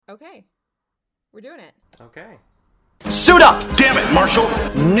Okay. We're doing it. Okay. Suit up! Damn it, Marshall!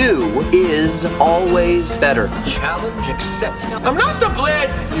 New is always better. Challenge accepted. I'm not the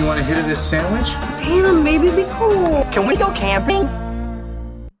Blitz! You want a hit of this sandwich? Damn, baby, be cool. Can we go camping?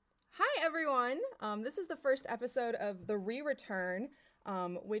 Hi, everyone. This is the first episode of The Re-Return,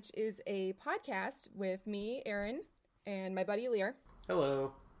 which is a podcast with me, Erin, and my buddy Leer.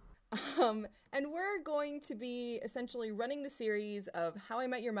 Hello. And we're going to be essentially running the series of How I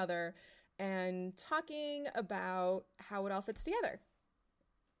Met Your Mother and talking about how it all fits together.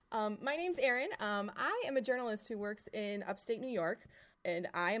 My name's Erin. I am a journalist who works in upstate New York, and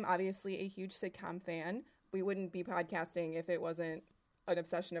I am obviously a huge sitcom fan. We wouldn't be podcasting if it wasn't an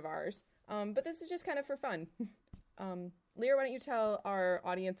obsession of ours. But this is just kind of for fun. Lear, why don't you tell our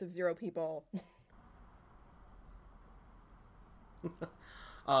audience of 0 people?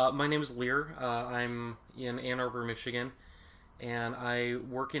 My name is Leer. I'm in Ann Arbor, Michigan, and I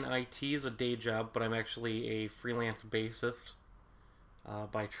work in IT as a day job, but I'm actually a freelance bassist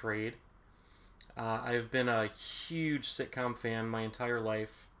by trade. I've been a huge sitcom fan my entire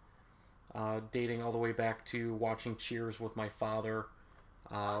life, dating all the way back to watching Cheers with my father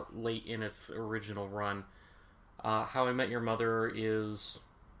late in its original run. How I Met Your Mother is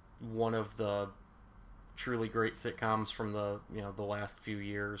one of the truly great sitcoms from the last few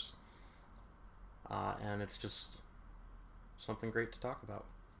years, and it's just something great to talk about.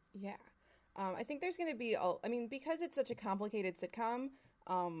 Yeah. I think there's going to be, because it's such a complicated sitcom,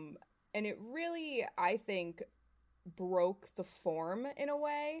 and it really, I think, broke the form in a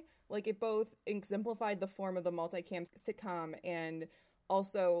way. Like, it both exemplified the form of the multicam sitcom and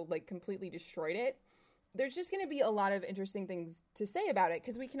also, like, completely destroyed it. There's just going to be a lot of interesting things to say about it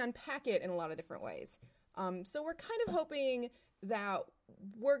because we can unpack it in a lot of different ways. So we're kind of hoping that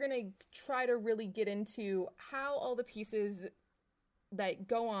we're going to try to really get into how all the pieces that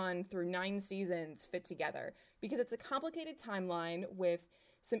go on through 9 seasons fit together, because it's a complicated timeline with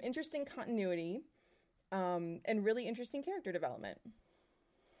some interesting continuity and really interesting character development.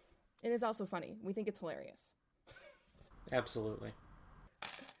 It is also funny. We think it's hilarious. Absolutely.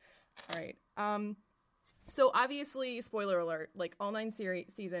 All right. So obviously, spoiler alert, like all 9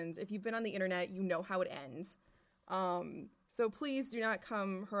 seasons, if you've been on the internet, you know how it ends. So please do not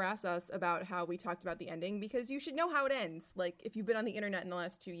come harass us about how we talked about the ending, because you should know how it ends. Like, if you've been on the internet in the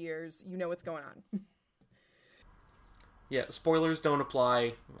last 2 years, you know what's going on. Yeah, spoilers don't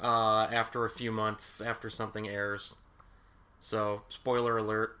apply after a few months after something airs. So, spoiler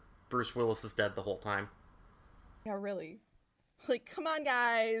alert, Bruce Willis is dead the whole time. Yeah, really. Like, come on,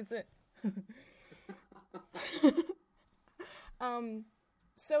 guys.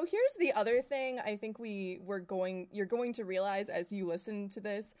 So here's the other thing I think you're going to realize as you listen to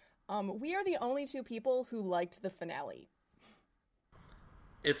this. We are the only 2 people who liked the finale.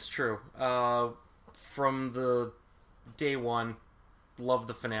 It's true. From the day one, loved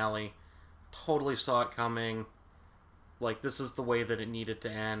the finale. Totally saw it coming. Like, this is the way that it needed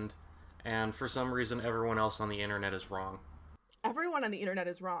to end. And for some reason, everyone else on the internet is wrong. Everyone on the internet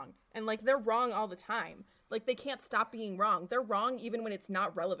is wrong. And, like, they're wrong all the time. Like, they can't stop being wrong. They're wrong even when it's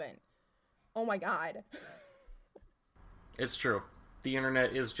not relevant. Oh my god. It's true. The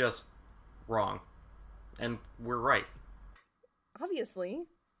internet is just wrong. And we're right. Obviously.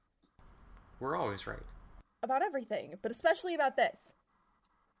 We're always right. About everything, but especially about this.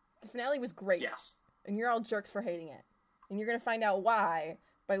 The finale was great. Yes. And you're all jerks for hating it. And you're going to find out why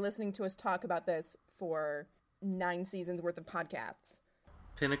by listening to us talk about this for 9 seasons worth of podcasts.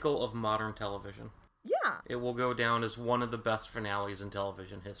 Pinnacle of modern television. Yeah. It will go down as one of the best finales in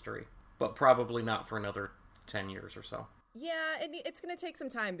television history, but probably not for another 10 years or so. Yeah, it's going to take some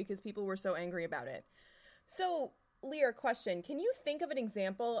time because people were so angry about it. So, Lear, question. Can you think of an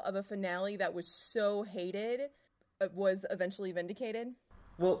example of a finale that was so hated, was eventually vindicated?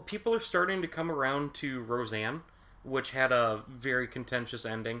 Well, people are starting to come around to Roseanne, which had a very contentious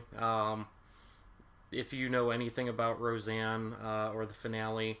ending. If you know anything about Roseanne or the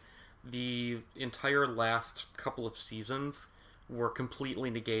finale, the entire last couple of seasons were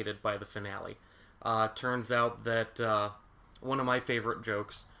completely negated by the finale. Turns out that one of my favorite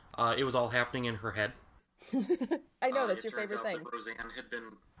jokes, it was all happening in her head. I know, that's your favorite thing. Roseanne had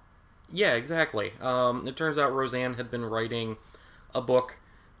been... Yeah, exactly. It turns out Roseanne had been writing a book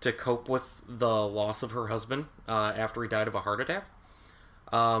to cope with the loss of her husband after he died of a heart attack.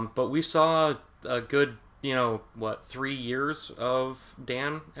 But we saw a good, 3 years of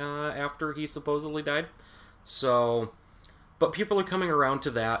Dan after he supposedly died. So, but people are coming around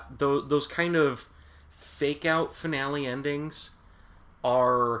to that. Those kind of fake-out finale endings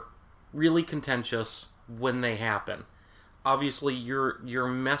are really contentious when they happen. obviously you're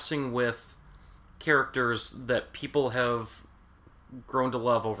messing with characters that people have grown to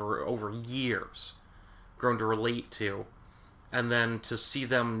love over years, grown to relate to, and then to see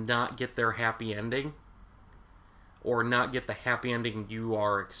them not get their happy ending, or not get the happy ending you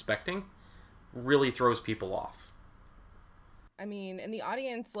are expecting, really throws people off. I mean, and the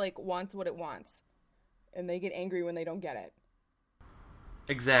audience, like, wants what it wants, and they get angry when they don't get it.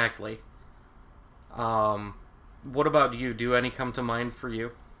 Exactly. What about you? Do any come to mind for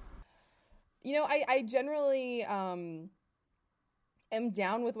you? You know, I generally am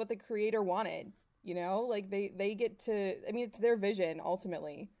down with what the creator wanted, you know? Like, they get to, I mean, it's their vision,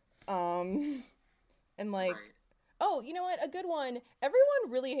 ultimately. And, like, right. Oh, you know what? A good one. Everyone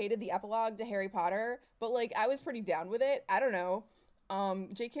really hated the epilogue to Harry Potter, but, like, I was pretty down with it. I don't know.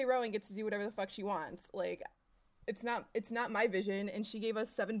 J.K. Rowling gets to do whatever the fuck she wants. Like, it's not my vision, and she gave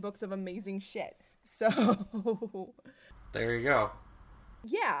us 7 books of amazing shit. So there you go.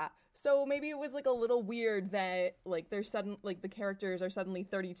 Yeah. So maybe it was, like, a little weird that, like, the characters are suddenly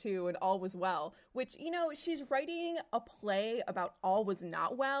 32 and all was well, which, you know, she's writing a play about all was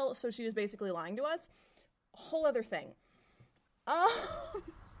not well, so she was basically lying to us. Whole other thing.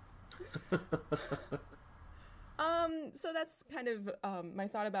 So that's kind of my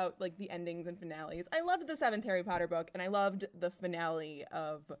thought about, like, the endings and finales. I loved the 7th Harry Potter book, and I loved the finale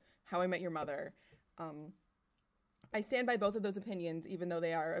of How I Met Your Mother. I stand by both of those opinions, even though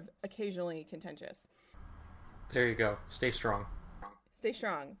they are occasionally contentious. There you go. Stay strong. Stay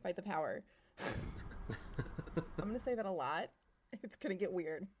strong. Fight the power. I'm going to say that a lot. It's going to get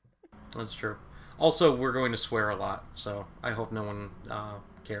weird. That's true. Also, we're going to swear a lot, so I hope no one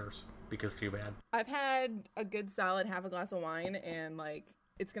cares, because too bad. I've had a good solid half a glass of wine, and, like,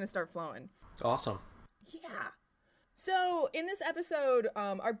 it's going to start flowing. Awesome. Yeah. So, in this episode,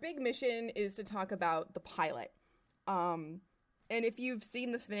 our big mission is to talk about the pilot. And if you've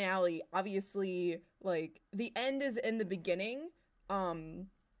seen the finale, obviously, like, the end is in the beginning,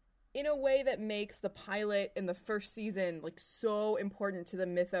 in a way that makes the pilot in the first season, like, so important to the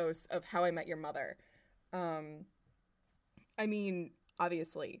mythos of How I Met Your Mother. I mean,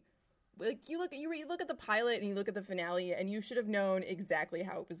 obviously, like, you look at the pilot and you look at the finale, and you should have known exactly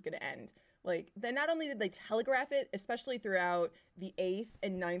how it was going to end. Like, then not only did they telegraph it, especially throughout the 8th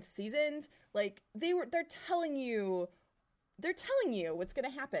and 9th seasons, like, they're telling you what's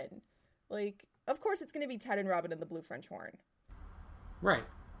going to happen. Like, of course it's going to be Ted and Robin and the Blue French Horn. Right.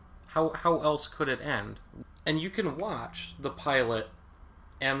 How else could it end? And you can watch the pilot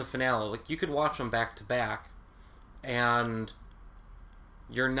and the finale. Like, you could watch them back to back, and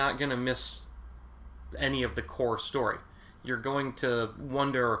you're not going to miss any of the core story. You're going to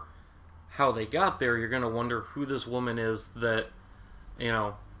wonder how they got there. You're going to wonder who this woman is that, you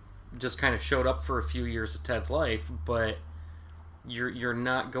know, just kind of showed up for a few years of Ted's life, but you're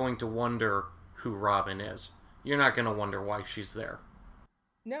not going to wonder who Robin is. You're not going to wonder why she's there.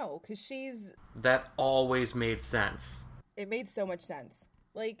 No, because she's... That always made sense. It made so much sense.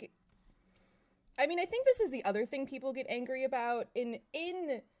 Like, I mean, I think this is the other thing people get angry about in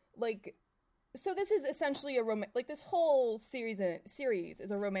like... So this is essentially like, this whole series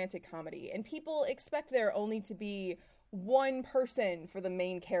is a romantic comedy, and people expect there only to be one person for the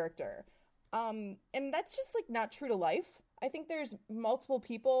main character. And that's just, like, not true to life. I think there's multiple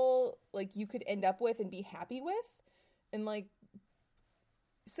people, like, you could end up with and be happy with. And, like,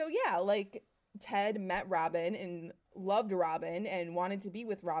 so yeah, like, Ted met Robin and loved Robin and wanted to be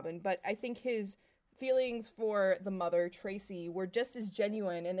with Robin, but I think his feelings for the mother, Tracy, were just as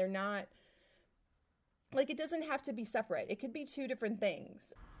genuine, and they're not... Like, it doesn't have to be separate. It could be 2 different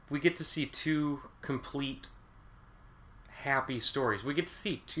things. We get to see 2 complete happy stories. We get to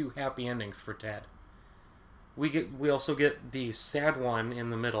see 2 happy endings for Ted. We also get the sad one in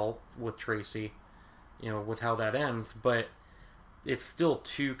the middle with Tracy, you know, with how that ends, but it's still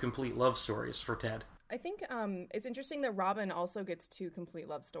 2 complete love stories for Ted. I think it's interesting that Robin also gets 2 complete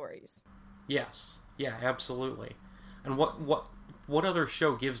love stories. Yes. Yeah, absolutely. And what other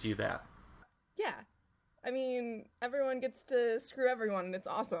show gives you that? Yeah. I mean, everyone gets to screw everyone, and it's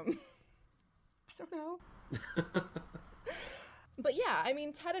awesome. I don't know. But yeah, I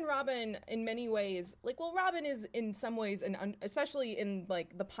mean, Ted and Robin, in many ways, like, well, Robin is in some ways, especially in,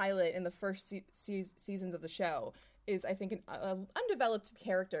 like, the pilot and the first seasons of the show, is, I think, an undeveloped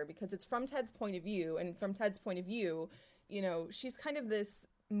character, because it's from Ted's point of view, and from Ted's point of view, you know, she's kind of this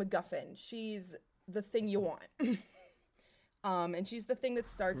MacGuffin. She's the thing you want. And she's the thing that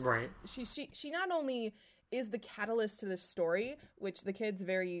starts... Right. She not only is the catalyst to this story, which the kids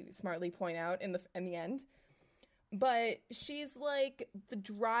very smartly point out in the end, But she's like the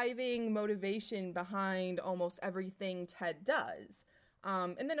driving motivation behind almost everything Ted does.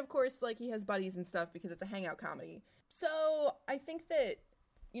 And then, of course, like, he has buddies and stuff because it's a hangout comedy. So I think that,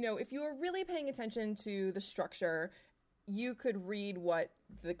 you know, if you were really paying attention to the structure, you could read what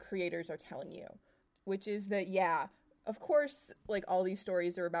the creators are telling you, which is that, yeah, of course, like, all these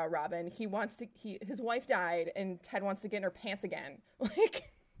stories are about Robin. His wife died, and Ted wants to get in her pants again.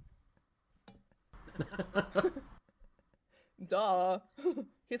 Like, duh.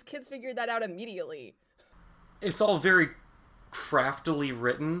 His kids figured that out immediately. It's all very craftily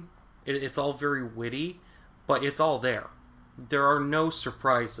written. It's all very witty, but it's all there. There are no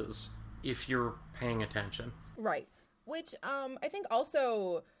surprises if you're paying attention. Right. Which, I think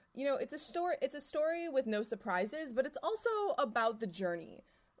also, you know, it's a story with no surprises, but it's also about the journey.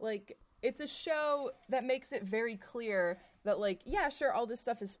 Like, it's a show that makes it very clear that, like, yeah, sure, all this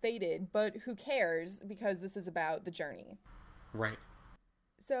stuff is fated, but who cares, because this is about the journey. Right.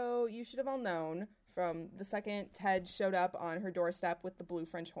 So you should have all known from the second Ted showed up on her doorstep with the blue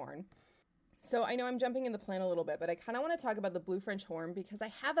French horn. So I know I'm jumping in the plan a little bit, but I kind of want to talk about the blue French horn because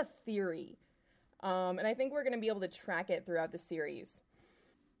I have a theory. And I think we're going to be able to track it throughout the series.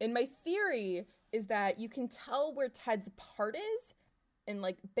 And my theory is that you can tell where Ted's part is, and,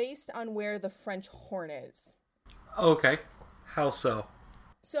 like, based on where the French horn is. Okay. How so?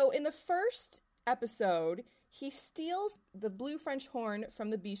 So in the first episode, he steals the blue French horn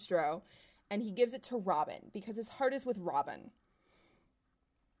from the bistro, and he gives it to Robin because his heart is with Robin.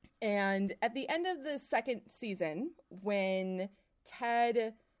 And at the end of the second season, when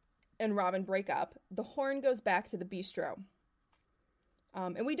Ted and Robin break up, the horn goes back to the bistro.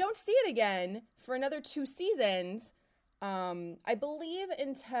 And we don't see it again for another 2 seasons, I believe,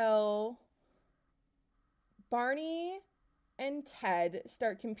 until Barney and Ted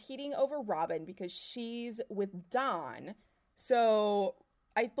start competing over Robin because she's with Don. So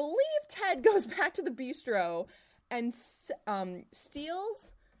I believe Ted goes back to the bistro and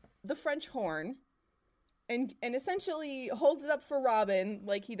steals the French horn and essentially holds it up for Robin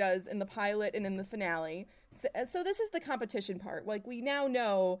like he does in the pilot and in the finale. So this is the competition part. Like, we now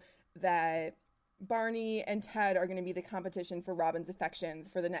know that Barney and Ted are going to be the competition for Robin's affections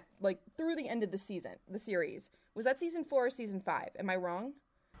for the through the end of the series. Was that season 4 or season 5? Am I wrong?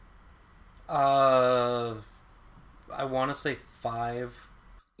 I want to say 5.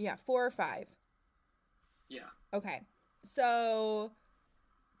 Yeah, 4 or 5. Yeah. Okay. So,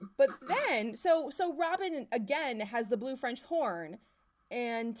 but then, so Robin again has the blue French horn,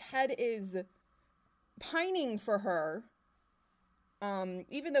 and Ted is pining for her,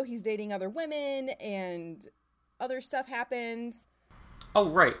 even though he's dating other women and other stuff happens. Oh,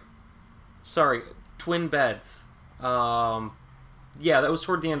 right. Sorry, twin beds. Yeah, that was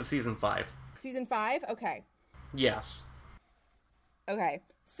toward the end of season 5. Season 5? Okay. Yes. Okay.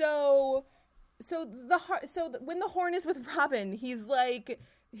 So when the horn is with Robin, he's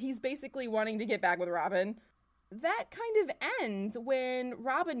basically wanting to get back with Robin. That kind of ends when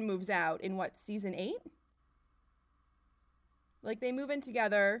Robin moves out in season 8? Like, they move in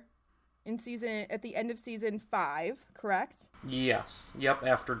together at the end of season 5, correct? Yes. Yep,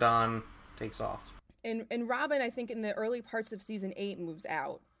 after Don takes off. And Robin, I think in the early parts of season 8, moves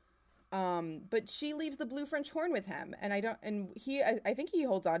out. But she leaves the blue French horn with him, and I think he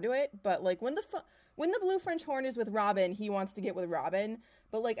holds on to it, but, like, when the blue French horn is with Robin, he wants to get with Robin,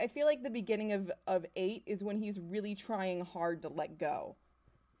 but, like, I feel like the beginning of 8 is when he's really trying hard to let go,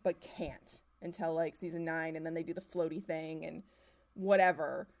 but can't until, like, season 9, and then they do the floaty thing and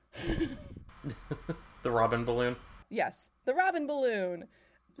whatever. The Robin balloon? Yes, the Robin balloon.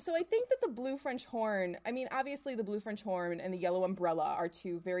 So I think that the blue French horn, I mean, obviously the blue French horn and the yellow umbrella are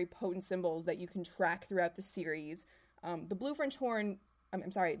 2 very potent symbols that you can track throughout the series. The blue French horn,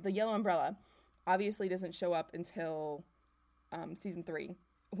 the yellow umbrella obviously doesn't show up until season 3,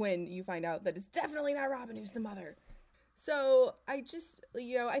 when you find out that it's definitely not Robin who's the mother. So I just,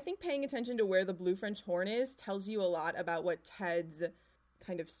 I think paying attention to where the blue French horn is tells you a lot about what Ted's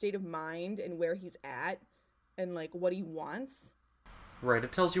kind of state of mind and where he's at and, like, what he wants. Right,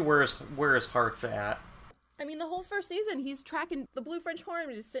 it tells you where his heart's at. I mean, the whole first season, he's tracking the blue French horn,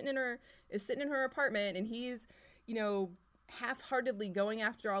 is sitting in her apartment, and he's, half-heartedly going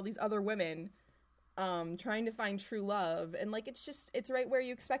after all these other women, trying to find true love, and, like, it's right where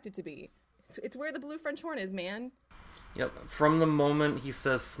you expect it to be. It's where the blue French horn is, man. Yep, from the moment he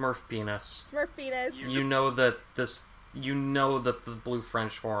says Smurf penis. Smurf penis. You know that the blue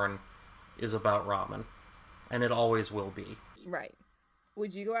French horn is about Robin, and it always will be. Right.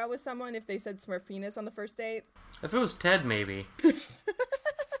 Would you go out with someone if they said Smurf penis on the first date? If it was Ted, maybe.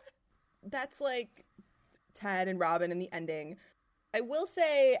 That's like Ted and Robin and the ending. I will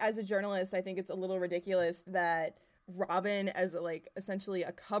say, as a journalist, I think it's a little ridiculous that Robin, as essentially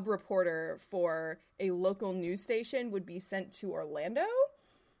a cub reporter for a local news station, would be sent to Orlando.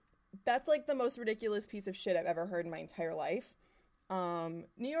 That's the most ridiculous piece of shit I've ever heard in my entire life.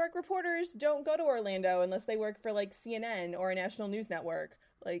 New York reporters don't go to Orlando unless they work for CNN or a national news network.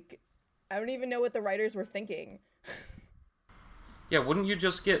 I don't even know what the writers were thinking. Yeah, wouldn't you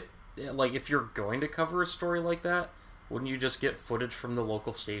just get, if you're going to cover a story like that, wouldn't you just get footage from the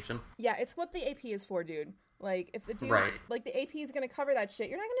local station? Yeah, it's what the AP is for, dude. If the dude, right. The AP is going to cover that shit,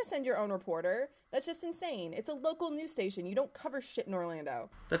 you're not going to send your own reporter. That's just insane. It's a local news station. You don't cover shit in Orlando.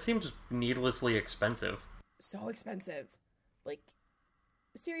 That seems needlessly expensive. So expensive.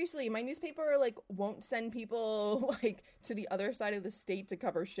 Seriously, my newspaper, won't send people, to the other side of the state to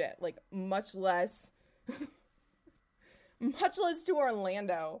cover shit. Much less to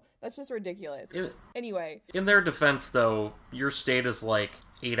Orlando. That's just ridiculous. Anyway. In their defense, though, your state is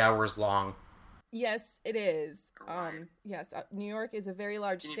 8 hours long. Yes, it is. Yes, New York is a very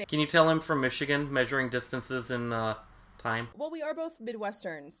large state. Can you tell I'm from Michigan, measuring distances in time? Well, we are both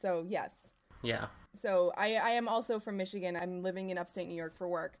Midwestern, so yes. Yeah. So I am also from Michigan. I'm living in upstate New York for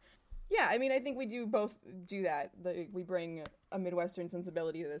work. Yeah, I mean, I think we do both do that. We bring a Midwestern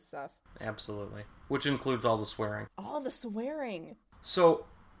sensibility to this stuff. Absolutely. Which includes all the swearing. All the swearing. So,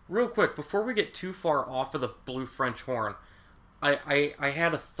 real quick, before we get too far off of the blue French horn, I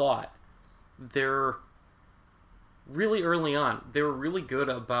had a thought. They're really early on, they were really good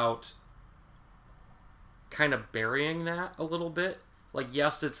about kind of burying that a little bit.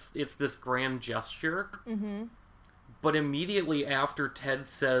 Yes, it's this grand gesture, but immediately after Ted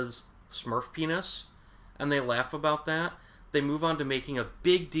says Smurf penis, and they laugh about that, they move on to making a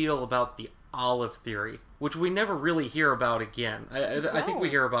big deal about the olive theory, which we never really hear about again. I think we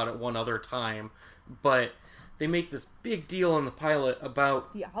hear about it one other time, but they make this big deal in the pilot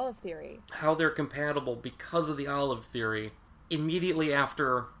about the olive theory, how they're compatible because of the olive theory, immediately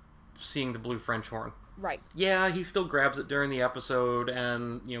after seeing the blue French horn. Right. Yeah, he still grabs it during the episode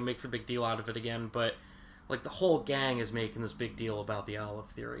and, makes a big deal out of it again, but, the whole gang is making this big deal about the olive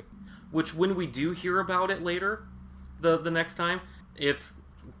theory. Which, when we do hear about it later, the next time, it's,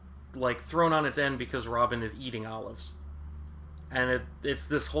 thrown on its end because Robin is eating olives. And it's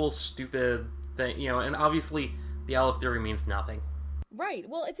this whole stupid thing, and obviously, the olive theory means nothing. Right.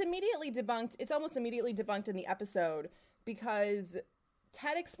 Well, it's immediately debunked. It's almost immediately debunked in the episode, because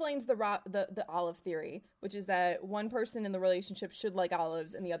Ted explains the olive theory, which is that one person in the relationship should like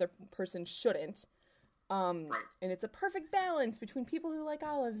olives and the other person shouldn't. Right. And it's a perfect balance between people who like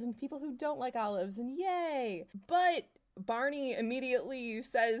olives and people who don't like olives, and yay! But Barney immediately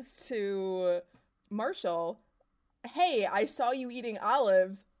says to Marshall, "Hey, I saw you eating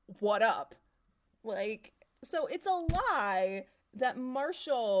olives. What up?" So it's a lie that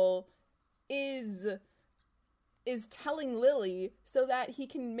Marshall is telling Lily so that he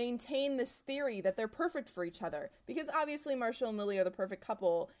can maintain this theory that they're perfect for each other. Because obviously Marshall and Lily are the perfect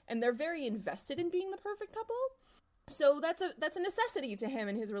couple, and they're very invested in being the perfect couple. So that's a necessity to him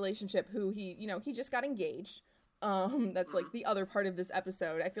in his relationship, who he just got engaged. That's the other part of this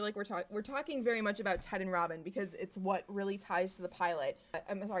episode. I feel like we're talking very much about Ted and Robin because it's what really ties to the pilot.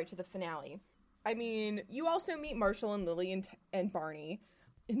 I'm sorry, to the finale. I mean, you also meet Marshall and Lily and Barney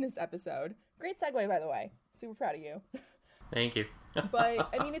in this episode. Great segue, by the way. Super proud of you. Thank you. But,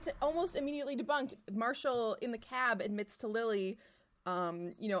 I mean, it's almost immediately debunked. Marshall, in the cab, admits to Lily,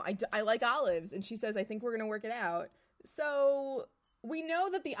 I like olives. And she says, I think we're going to work it out. So, we know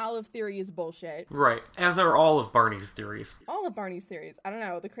that the olive theory is bullshit. Right. As are all of Barney's theories. All of Barney's theories. I don't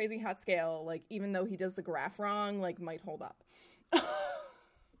know. The crazy hot scale, even though he does the graph wrong, might hold up.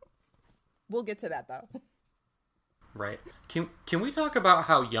 We'll get to that, though. Right. Can we talk about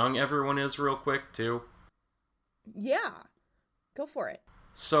how young everyone is real quick, too? Yeah. Go for it.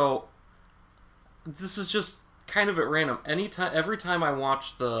 So, this is just kind of at random. Every time I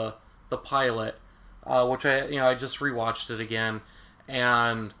watch the pilot, which I just rewatched it again,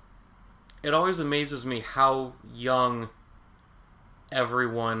 and it always amazes me how young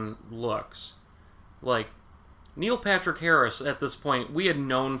everyone looks. Neil Patrick Harris, at this point, we had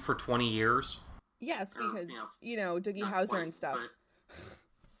known for 20 years. Yes, because, Doogie Howser and stuff.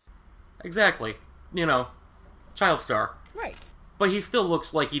 Exactly. Child star. Right. But he still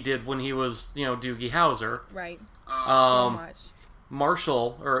looks like he did when he was, Doogie Howser. Right. So much.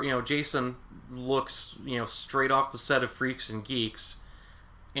 Marshall, or, Jason, looks, straight off the set of Freaks and Geeks.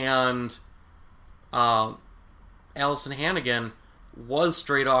 And Allison Hannigan was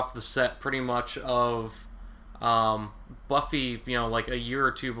straight off the set pretty much of Buffy, a year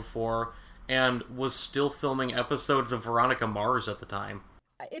or two before. and was still filming episodes of Veronica Mars at the time.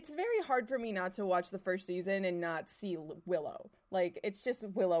 It's very hard for me not to watch the first season and not see Willow. Like, it's just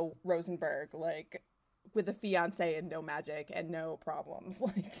Willow Rosenberg, like, with a fiance and no magic and no problems.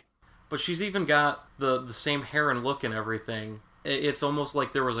 Like, but she's even got the same hair and look and everything. It's almost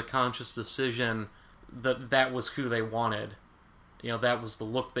like there was a conscious decision that was who they wanted. You know, that was the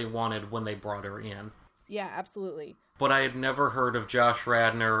look they wanted when they brought her in. Yeah, absolutely. But I had never heard of Josh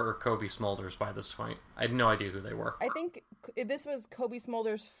Radnor or Kobe Smulders by this point. I had no idea who they were. I think this was Kobe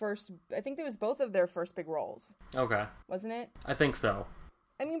Smulders' first... I think it was both of their first big roles. Okay. Wasn't it? I think so.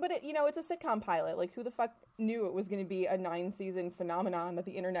 I mean, but it's a sitcom pilot. Like, who the fuck knew it was going to be a 9-season phenomenon that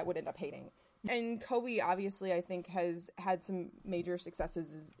the internet would end up hating? And Kobe, obviously, I think has had some major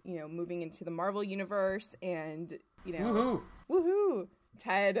successes, moving into the Marvel universe and, woohoo!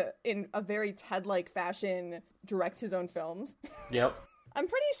 Ted, in a very Ted-like fashion, directs his own films. Yep. I'm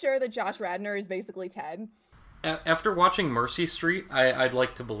pretty sure that Josh Radnor is basically Ted. After watching Mercy Street, I'd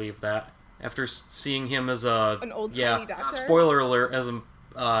like to believe that. After seeing him as an old-timey doctor? Spoiler alert, as an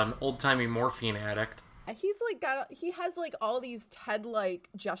old-timey morphine addict. He's he has all these Ted-like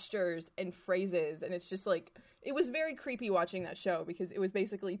gestures and phrases, and it's just it was very creepy watching that show because it was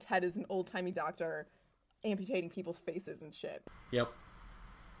basically Ted as an old-timey doctor amputating people's faces and shit. Yep.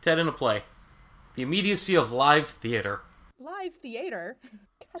 Ted in a play. The immediacy of live theater. Live theater?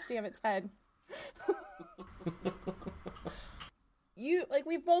 God damn it, Ted.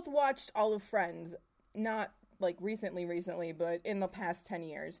 We've both watched all of Friends, not recently, but in the past 10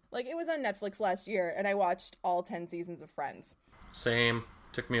 years. It was on Netflix last year, and I watched all 10 seasons of Friends. Same.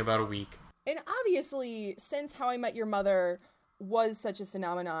 Took me about a week. And obviously, since How I Met Your Mother was such a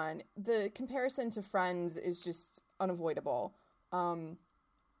phenomenon, the comparison to Friends is just unavoidable.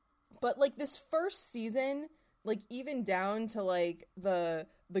 But this first season, even down to the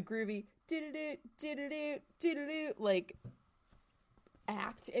groovy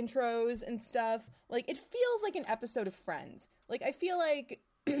act intros and stuff, it feels like an episode of Friends. I feel like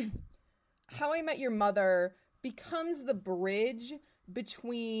How I Met Your Mother becomes the bridge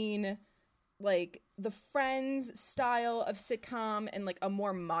between the Friends style of sitcom and a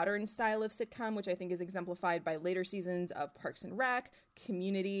more modern style of sitcom, which I think is exemplified by later seasons of Parks and Rec,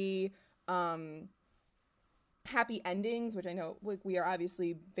 Community, Happy Endings, which I know we are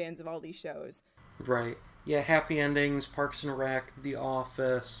obviously fans of all these shows. Right. Yeah, Happy Endings, Parks and Rec, The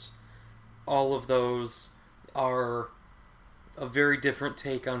Office, all of those are a very different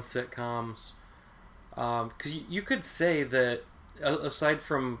take on sitcoms. Because you could say that, aside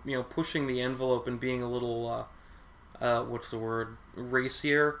from, pushing the envelope and being a little,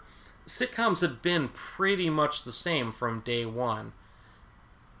 racier, sitcoms had been pretty much the same from day one.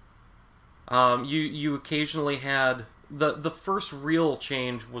 You occasionally had... The first real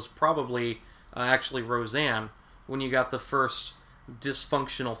change was probably... actually Roseanne, when you got the first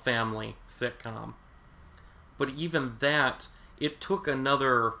dysfunctional family sitcom. But even that, it took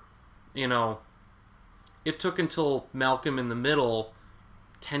another, it took until Malcolm in the Middle,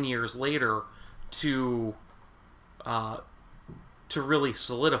 10 years later, to really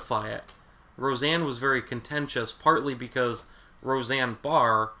solidify it. Roseanne was very contentious, partly because Roseanne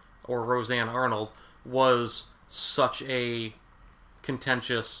Barr, or Roseanne Arnold, was such a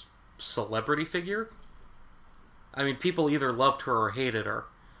contentious celebrity figure. I mean, people either loved her or hated her.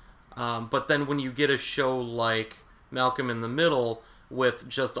 But then when you get a show like Malcolm in the Middle with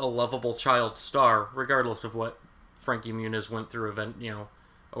just a lovable child star, regardless of what Frankie Muniz went through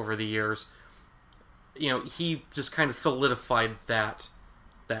over the years, he just kind of solidified that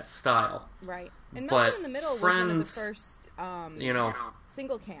style. Right. And but Malcolm in the Middle was one of the first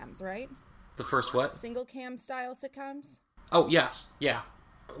single cams, right? The first what? Single cam style sitcoms? Oh, yes. Yeah.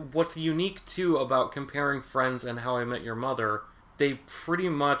 What's unique, too, about comparing Friends and How I Met Your Mother, they pretty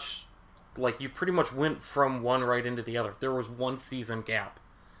much, you pretty much went from one right into the other. There was one season gap.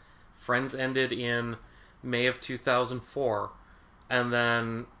 Friends ended in May of 2004, and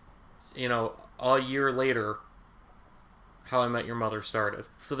then, a year later, How I Met Your Mother started.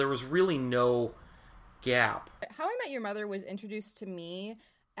 So there was really no gap. How I Met Your Mother was introduced to me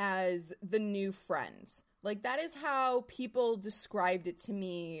as the new Friends. That is how people described it to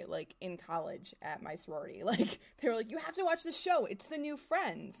me, in college at my sorority. They were like, you have to watch this show. It's the new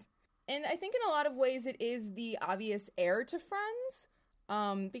Friends. And I think in a lot of ways it is the obvious heir to Friends.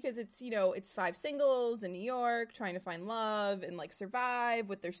 Because it's, it's 5 singles in New York trying to find love and, survive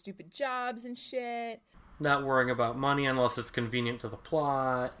with their stupid jobs and shit. Not worrying about money unless it's convenient to the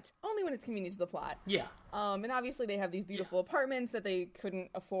plot. Only when it's convenient to the plot. Yeah. And obviously they have these beautiful apartments that they couldn't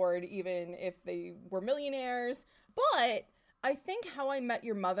afford even if they were millionaires. But I think How I Met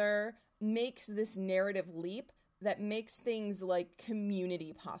Your Mother makes this narrative leap that makes things like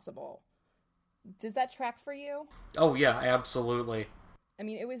Community possible. Does that track for you? Oh, yeah, absolutely. I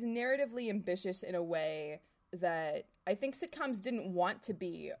mean, it was narratively ambitious in a way that I think sitcoms didn't want to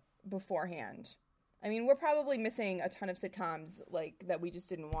be beforehand. I mean, we're probably missing a ton of sitcoms, like, that we just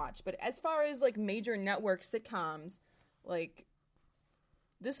didn't watch. But as far as, like, major network sitcoms, like,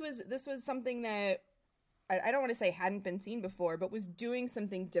 this was something that I don't want to say hadn't been seen before, but was doing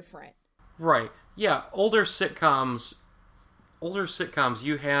something different. Right. Yeah, older sitcoms,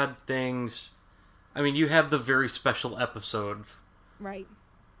 you had things... I mean, you had the very special episodes. Right.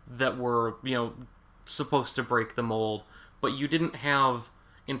 That were, supposed to break the mold. But you didn't have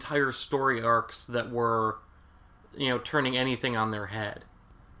entire story arcs that were, turning anything on their head.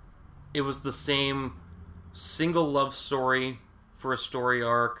 It was the same single love story for a story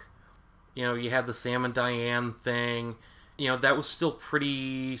arc. You had the Sam and Diane thing. That was still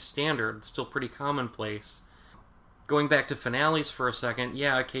pretty standard, still pretty commonplace. Going back to finales for a second,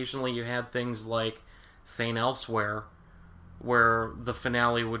 yeah, occasionally you had things like St. Elsewhere, where the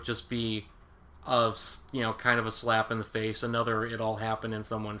finale would just be kind of a slap in the face, another it all happened in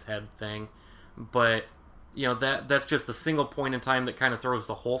someone's head thing. But, that's just a single point in time that kind of throws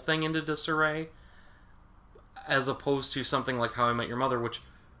the whole thing into disarray, as opposed to something like How I Met Your Mother, which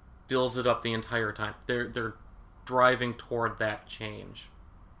builds it up the entire time. They're driving toward that change.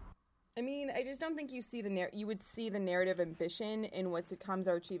 I mean, I just don't think you would see the narrative ambition in what sitcoms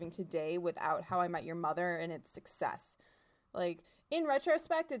are achieving today without How I Met Your Mother and its success. Like, in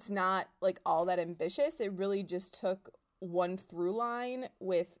retrospect, it's not, like, all that ambitious. It really just took one through line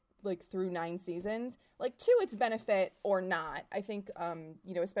with, like, through 9 seasons, like, to its benefit or not. I think,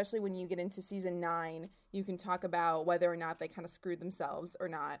 especially when you get into season 9, you can talk about whether or not they kind of screwed themselves or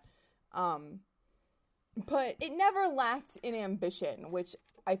not. But it never lacked in ambition, which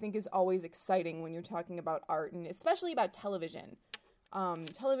I think is always exciting when you're talking about art, and especially about television.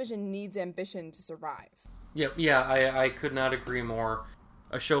 Television needs ambition to survive. Yeah, I could not agree more.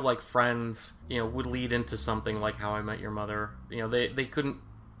 A show like Friends, would lead into something like How I Met Your Mother. They couldn't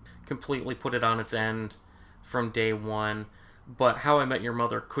completely put it on its end from day one, but How I Met Your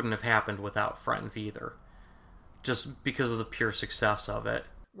Mother couldn't have happened without Friends either, just because of the pure success of it.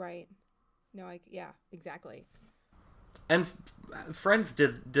 Right. No, yeah, exactly. And Friends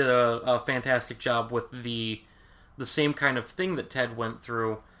did a fantastic job with the same kind of thing that Ted went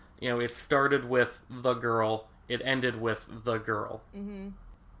through. It started with the girl, it ended with the girl. Mm-hmm.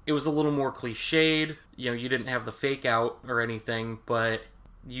 It was a little more cliched. You didn't have the fake out or anything, but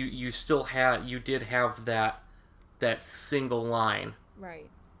you did have that single line. Right.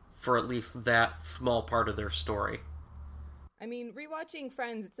 For at least that small part of their story. I mean, rewatching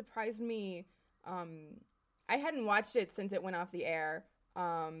Friends, it surprised me. I hadn't watched it since it went off the air.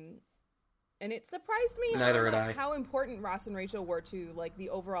 And it surprised me how important Ross and Rachel were to, like, the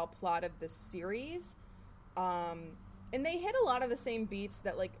overall plot of the series. And they hit a lot of the same beats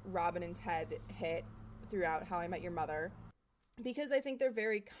that, like, Robin and Ted hit throughout How I Met Your Mother. Because I think they're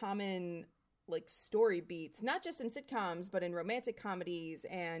very common, like, story beats, not just in sitcoms, but in romantic comedies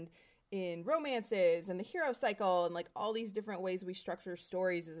and in romances and the hero cycle and, like, all these different ways we structure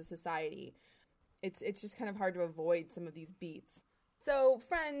stories as a society. It's just kind of hard to avoid some of these beats. So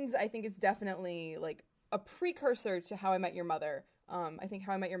Friends, I think, is definitely, like, a precursor to How I Met Your Mother. I think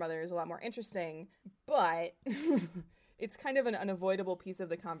How I Met Your Mother is a lot more interesting, but it's kind of an unavoidable piece of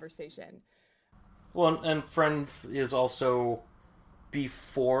the conversation. Well, and Friends is also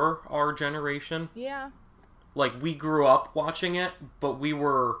before our generation. Yeah. Like, we grew up watching it, but we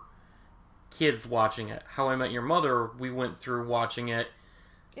were kids watching it. How I Met Your Mother, we went through watching it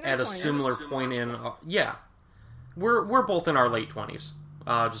at a similar point in... yeah. We're both in our late 20s,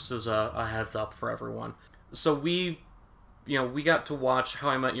 just as a heads up for everyone. So we got to watch How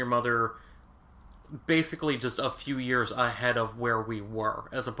I Met Your Mother basically just a few years ahead of where we were.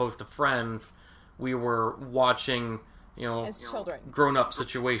 As opposed to Friends, we were watching, as children, grown-up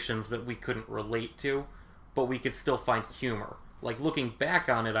situations that we couldn't relate to, but we could still find humor. Like, looking back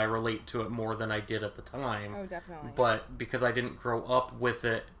on it, I relate to it more than I did at the time. Oh, definitely. But because I didn't grow up with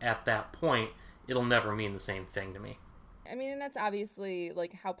it at that point, it'll never mean the same thing to me. I mean, and that's obviously,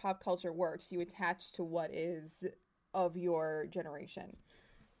 like, how pop culture works. You attach to what is of your generation.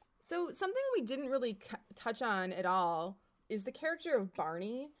 So something we didn't really touch on at all is the character of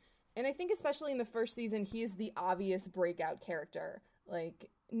Barney. And I think especially in the first season, he is the obvious breakout character. Like,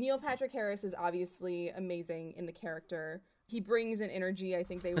 Neil Patrick Harris is obviously amazing in the character. He brings an energy I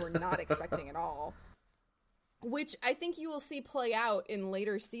think they were not expecting at all, which I think you will see play out in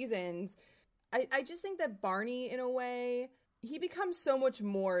later seasons. I just think that Barney, in a way, he becomes so much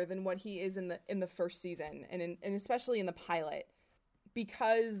more than what he is in the first season, and especially in the pilot,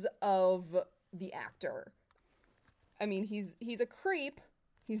 because of the actor. I mean, he's a creep.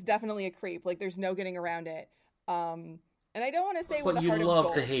 He's definitely a creep. Like, there's no getting around it. And I don't want to say with a heart of gold. But you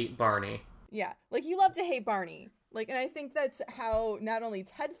love to hate Barney. Yeah, like, you love to hate Barney. Like, and I think that's how not only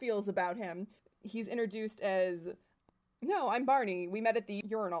Ted feels about him. He's introduced as, no, I'm Barney. We met at the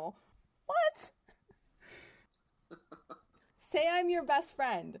urinal. What? Say I'm your best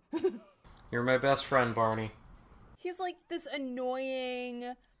friend. You're my best friend, Barney. He's like this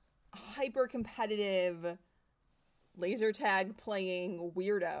annoying, hyper-competitive, laser tag playing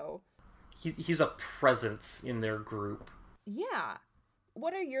weirdo. He's a presence in their group. Yeah.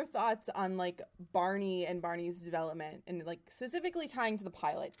 What are your thoughts on, like, Barney and Barney's development, and, like, specifically tying to the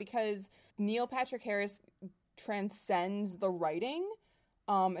pilot? Because Neil Patrick Harris transcends the writing,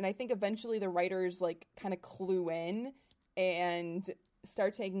 and I think eventually the writers, like, kind of clue in and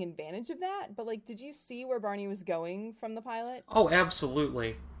start taking advantage of that. But, like, did you see where Barney was going from the pilot? Oh,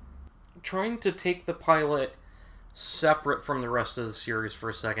 absolutely. Trying to take the pilot separate from the rest of the series for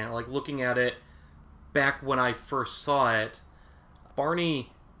a second, like, looking at it back when I first saw it,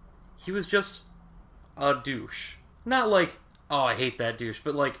 Barney, he was just a douche. Not like, oh, I hate that douche,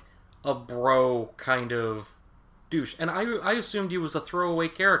 but like a bro kind of douche. And I assumed he was a throwaway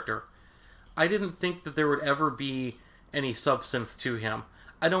character. I didn't think that there would ever be any substance to him.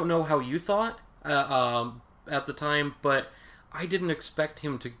 I don't know how you thought at the time, but I didn't expect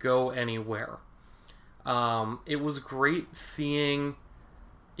him to go anywhere. It was great seeing,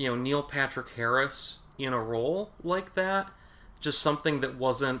 Neil Patrick Harris in a role like that. Just something that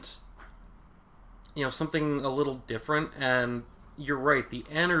wasn't, something a little different. And you're right, the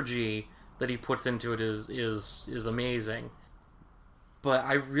energy that he puts into it is amazing. But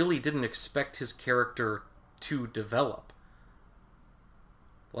I really didn't expect his character to develop.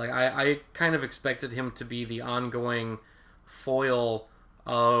 Like, I kind of expected him to be the ongoing foil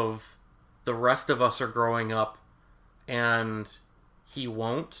of the rest of us are growing up, and he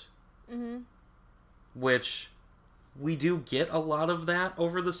won't. Mm-hmm. Which, we do get a lot of that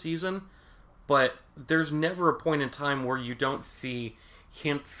over the season, but there's never a point in time where you don't see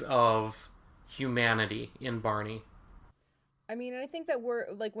hints of humanity in Barney. I mean, I think that we're,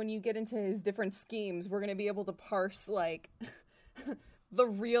 like, when you get into his different schemes, we're going to be able to parse, like, the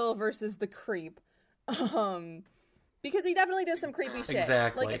real versus the creep. Because he definitely does some creepy shit.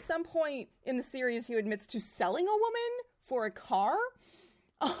 Exactly. Like, at some point in the series, he admits to selling a woman for a car.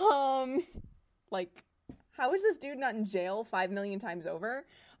 Like, how is this dude not in jail 5 million times over?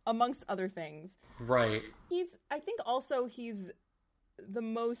 Amongst other things. Right. I think also he's the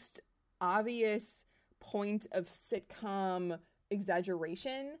most obvious point of sitcom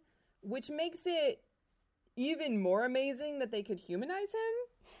exaggeration, which makes it even more amazing that they could humanize him.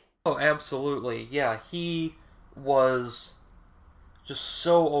 Oh, absolutely. Yeah, he was just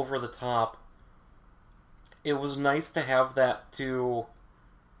so over the top. It was nice to have that to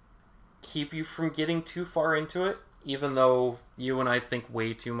keep you from getting too far into it, even though you and I think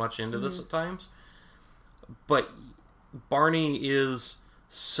way too much into this at times. But Barney is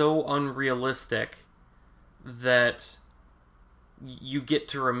so unrealistic that you get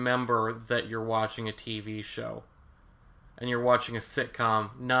to remember that you're watching a TV show. And you're watching a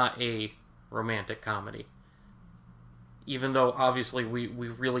sitcom, not a romantic comedy. Even though, obviously, we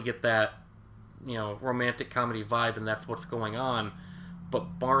really get that, romantic comedy vibe, and that's what's going on.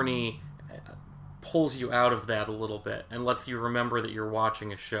 But Barney pulls you out of that a little bit and lets you remember that you're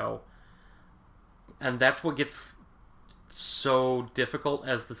watching a show. And that's what gets so difficult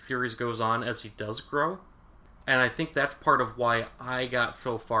as the series goes on, as he does grow. And I think that's part of why I got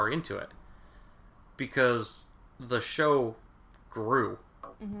so far into it. Because the show grew.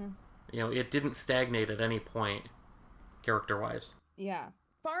 Mm-hmm. It didn't stagnate at any point, character-wise. Yeah.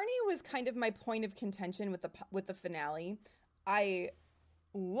 Barney was kind of my point of contention with the finale. I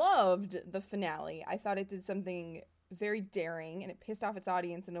loved the finale. I thought it did something very daring, and it pissed off its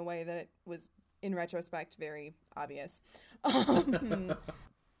audience in a way that it was, in retrospect, very obvious.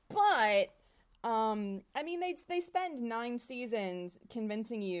 But I mean, they spend 9 seasons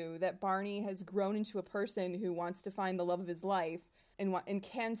convincing you that Barney has grown into a person who wants to find the love of his life and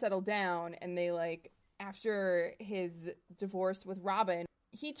can settle down. And they, like, after his divorce with Robin,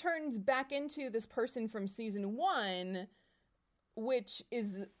 he turns back into this person from season 1, which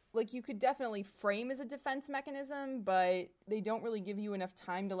is, like, you could definitely frame as a defense mechanism, but they don't really give you enough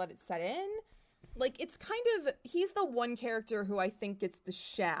time to let it set in. Like, it's kind of, he's the one character who I think gets the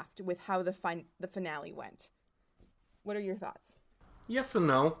shaft with how the finale went. What are your thoughts? Yes and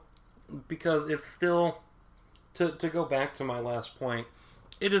no, because it's still To go back to my last point,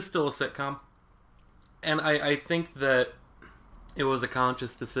 it is still a sitcom. And I think that it was a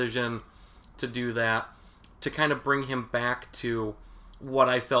conscious decision to do that, to kind of bring him back to what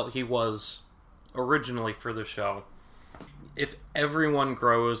I felt he was originally for the show. If everyone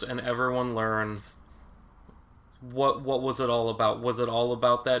grows and everyone learns, what was it all about? Was it all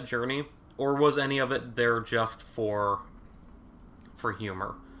about that journey? Or was any of it there just for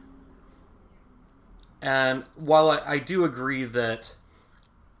humor? And while I do agree that,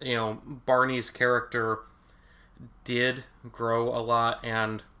 Barney's character did grow a lot,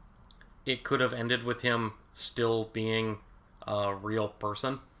 and it could have ended with him still being a real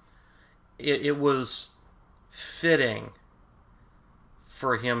person, it was fitting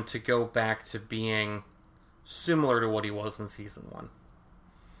for him to go back to being similar to what he was in season 1.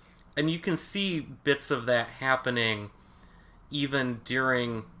 And you can see bits of that happening even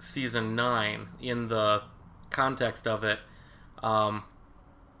during season 9 in the context of it.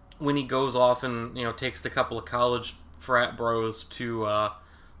 When he goes off and, takes a couple of college frat bros to a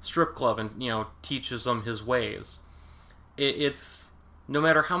strip club and, teaches them his ways. It's, no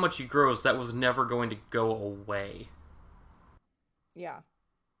matter how much he grows, that was never going to go away. Yeah.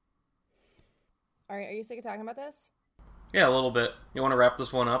 All right, are you sick of talking about this? Yeah, a little bit. You want to wrap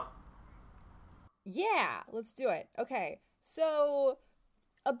this one up? Yeah, let's do it. Okay, so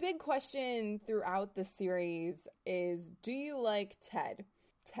a big question throughout the series is, do you like Ted?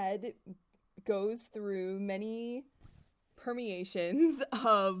 Ted goes through many permeations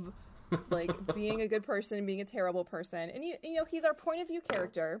of being a good person and being a terrible person, and he's our point of view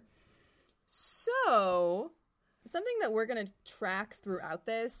character. So something that we're going to track throughout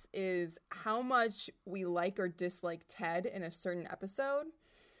this is how much we like or dislike Ted in a certain episode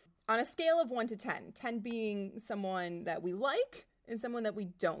on a scale of 1 to 10. 10 being someone that we like and someone that we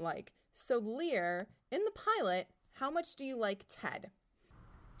don't like. So Leer, in the pilot, how much do you like Ted?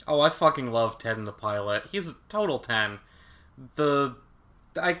 Oh, I fucking love Ted in the pilot. He's a total 10.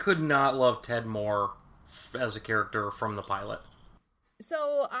 I could not love Ted more as a character from the pilot.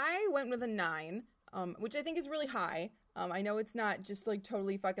 So I went with a 9, which I think is really high. I know it's not just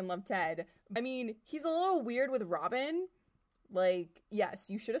totally fucking love Ted. I mean, he's a little weird with Robin. Yes,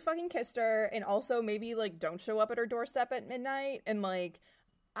 you should have fucking kissed her, and also maybe don't show up at her doorstep at midnight, and I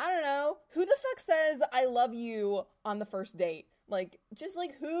don't know, who the fuck says I love you on the first date?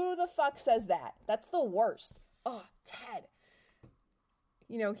 Who the fuck says that? That's the worst. Oh, Ted.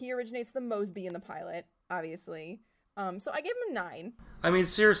 He originates the Mosby in the pilot, obviously. So I gave him a 9. I mean,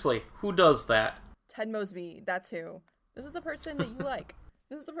 seriously, who does that? Ted Mosby, that's who. This is the person that you like.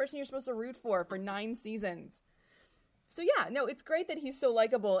 This is the person you're supposed to root for 9 seasons. So yeah, no, it's great that he's so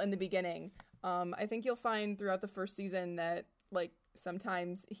likable in the beginning. I think you'll find throughout the first season that,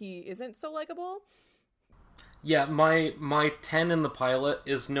 sometimes he isn't so likable. Yeah, my 10 in the pilot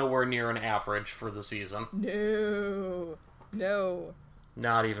is nowhere near an average for the season. No.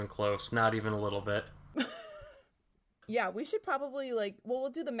 Not even close. Not even a little bit. Yeah, we should probably, we'll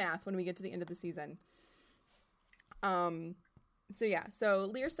do the math when we get to the end of the season. So yeah, so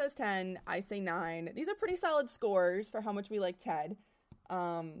Leer says 10, I say 9. These are pretty solid scores for how much we like Ted.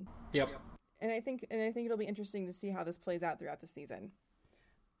 Yep. And I think it'll be interesting to see how this plays out throughout the season.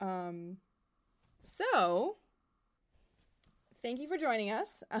 So thank you for joining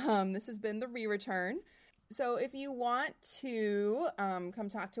us. This has been the Re-Return. So if you want to come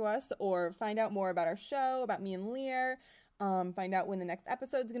talk to us or find out more about our show, about me and Leer, find out when the next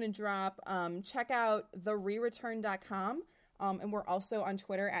episode's going to drop, check out therereturn.com. And we're also on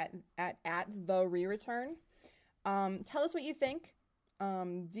Twitter at the Re-Return. Tell us what you think.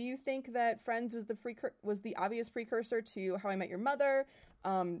 Do you think that Friends was the obvious precursor to How I Met Your Mother?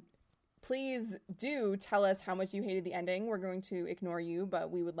 Please do tell us how much you hated the ending. We're going to ignore you,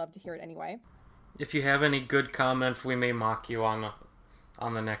 but we would love to hear it anyway. If you have any good comments, we may mock you on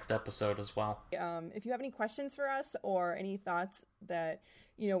the next episode as well. If you have any questions for us or any thoughts that,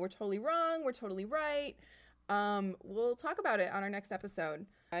 we're totally wrong, we're totally right, we'll talk about it on our next episode.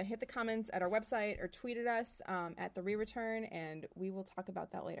 Hit the comments at our website or tweet at us at the Re-Return, and we will talk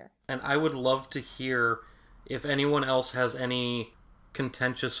about that later. And I would love to hear if anyone else has any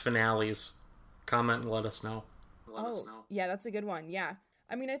contentious finales. Comment and let us know. Yeah, that's a good one. Yeah.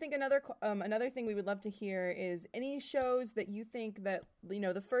 I mean, I think another thing we would love to hear is any shows that you think that,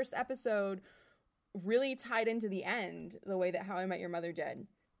 the first episode really tied into the end the way that How I Met Your Mother did.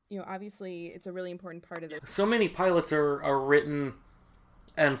 Obviously, it's a really important part of it. So many pilots are written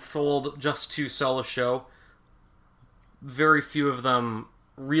and sold just to sell a show. Very few of them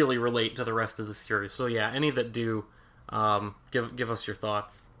really relate to the rest of the series. So yeah, any that do, give us your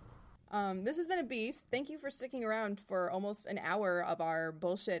thoughts. This has been a beast. Thank you for sticking around for almost an hour of our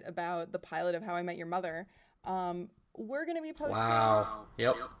bullshit about the pilot of How I Met Your Mother. We're going to be posting... Wow.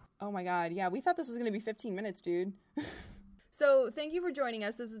 Yep. Oh my god, yeah, we thought this was going to be 15 minutes, dude. So thank you for joining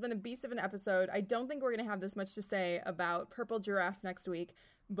us. This has been a beast of an episode. I don't think we're going to have this much to say about Purple Giraffe next week,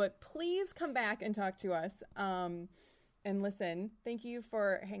 but please come back and talk to us and listen. Thank you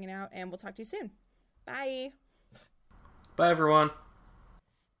for hanging out, and we'll talk to you soon. Bye. Bye, everyone.